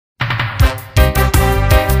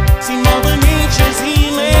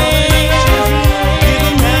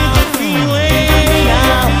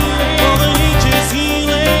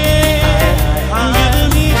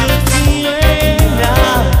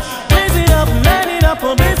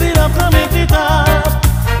and blaze it up, come make it up.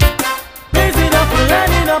 Blaze it up and light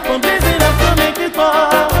it up and blaze it up, come make it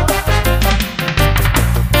pop.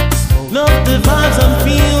 Love the vibes I'm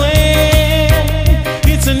feeling,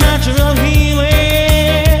 it's a natural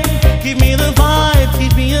healing. Give me the vibe,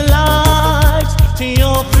 keep me alive, till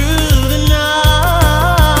you're through the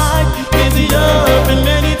night. Blaze it up and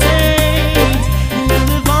meditate, into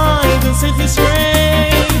the vibe and set me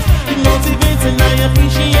straight. It motivates and I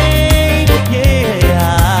appreciate, yeah.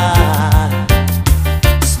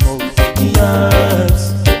 Smoke the herbs,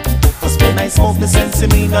 'cause when I smoke the sense,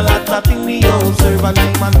 it mean a lot, nothing me observe and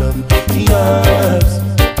I'm and love the herbs.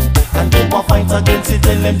 And do I fight against it,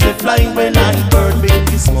 tell them to fly when I burn,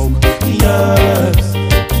 baby, smoke the herbs.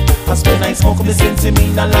 'Cause when I smoke the sense, it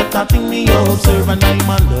mean a lot, nothing me observe and I'm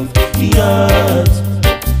and love the herbs.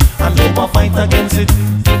 And do I fight against it,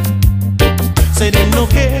 say they no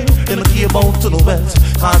care, they no care about to no wealth.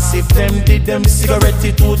 'Cause if them did them cigarette,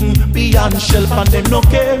 it wouldn't be on shelf. And them no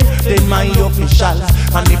care, they my officials.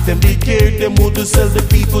 And if them did care, them would sell the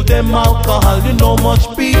people them alcohol. You know much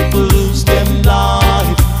people lose them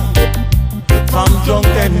life from drunk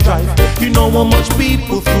and drive. You know how much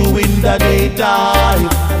people through in that they die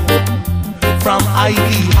from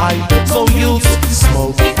IV high. So you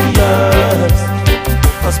smoke the herbs,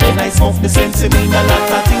 'cause when I smoke the sense, it mean a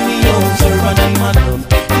lot, I think me observe and I'm a love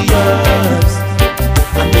the herbs.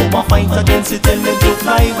 And do I fight against it, tell them to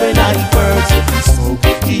fly when I burst. Smoke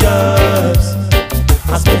the herbs,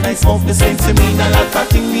 'cause when I smoke the sense, it mean a lot, I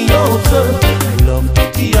think me observe. I love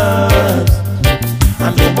the herbs,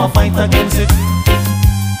 and do I fight against it.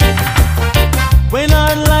 When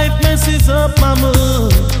our life messes up my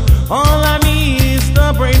mood, all I need is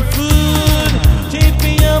the brain food. Keep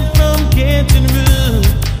me up from getting rude.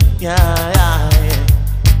 Yeah, yeah, yeah.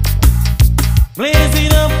 Blaze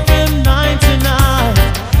it up from night to night.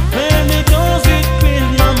 When it goes, it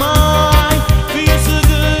clears my mind. Feels so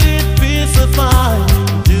good, it feels so fine.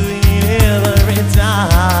 Doing it every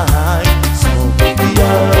time. Smoke the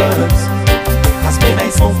herbs, 'cause when I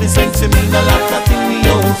smoke the sense, it mean a lot, nothing me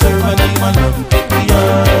observe and I'm a love the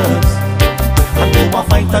herbs. And do I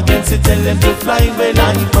fight against it, tell them to fly when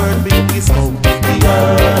I burn, baby, smoke the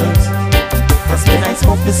herbs. 'Cause when I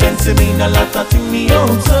smoke the sense, it mean a lot, I think me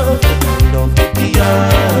observe. I love the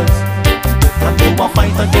herbs, and do I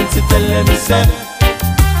fight against it, tell them to say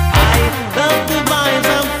I love the vibes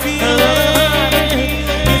I'm feeling.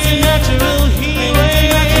 It's a natural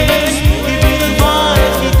healing. Give me the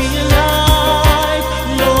vibe, keep me alive,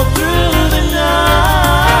 go through the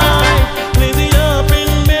night. Blaze it up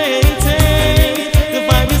and meditate. The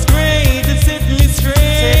vibe is great, it's setting me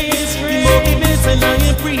straight. It motivates and I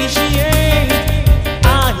appreciate.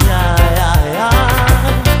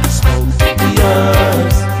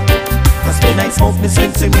 When I smoke the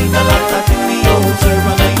sense, it mean a lot, I think me observe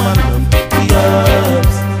and I'm a love the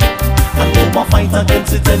herbs. And do I fight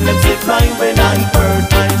against it, tell them to fly when I burn.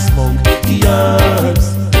 I smoke the herbs,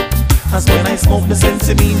 'cause when I smoke the sense,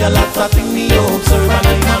 it mean a lot, I think me observe and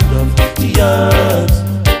I'm a love the herbs.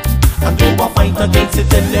 And do I fight against it,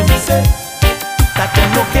 tell them to say that them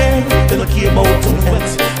no care, they no care about too wet.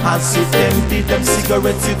 As if them did them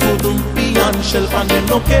cigarettes, it wouldn't be on shelf. And them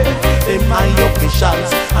no care, they my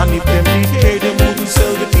officials. And if them did care, they wouldn't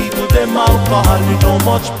sell the people them alcohol. You know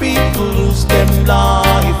much people lose them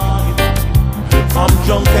life from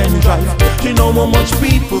drunk and drive. You know how much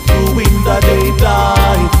people through in that they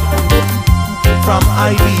die from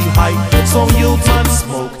IV high. So you can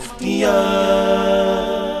smoke the earth.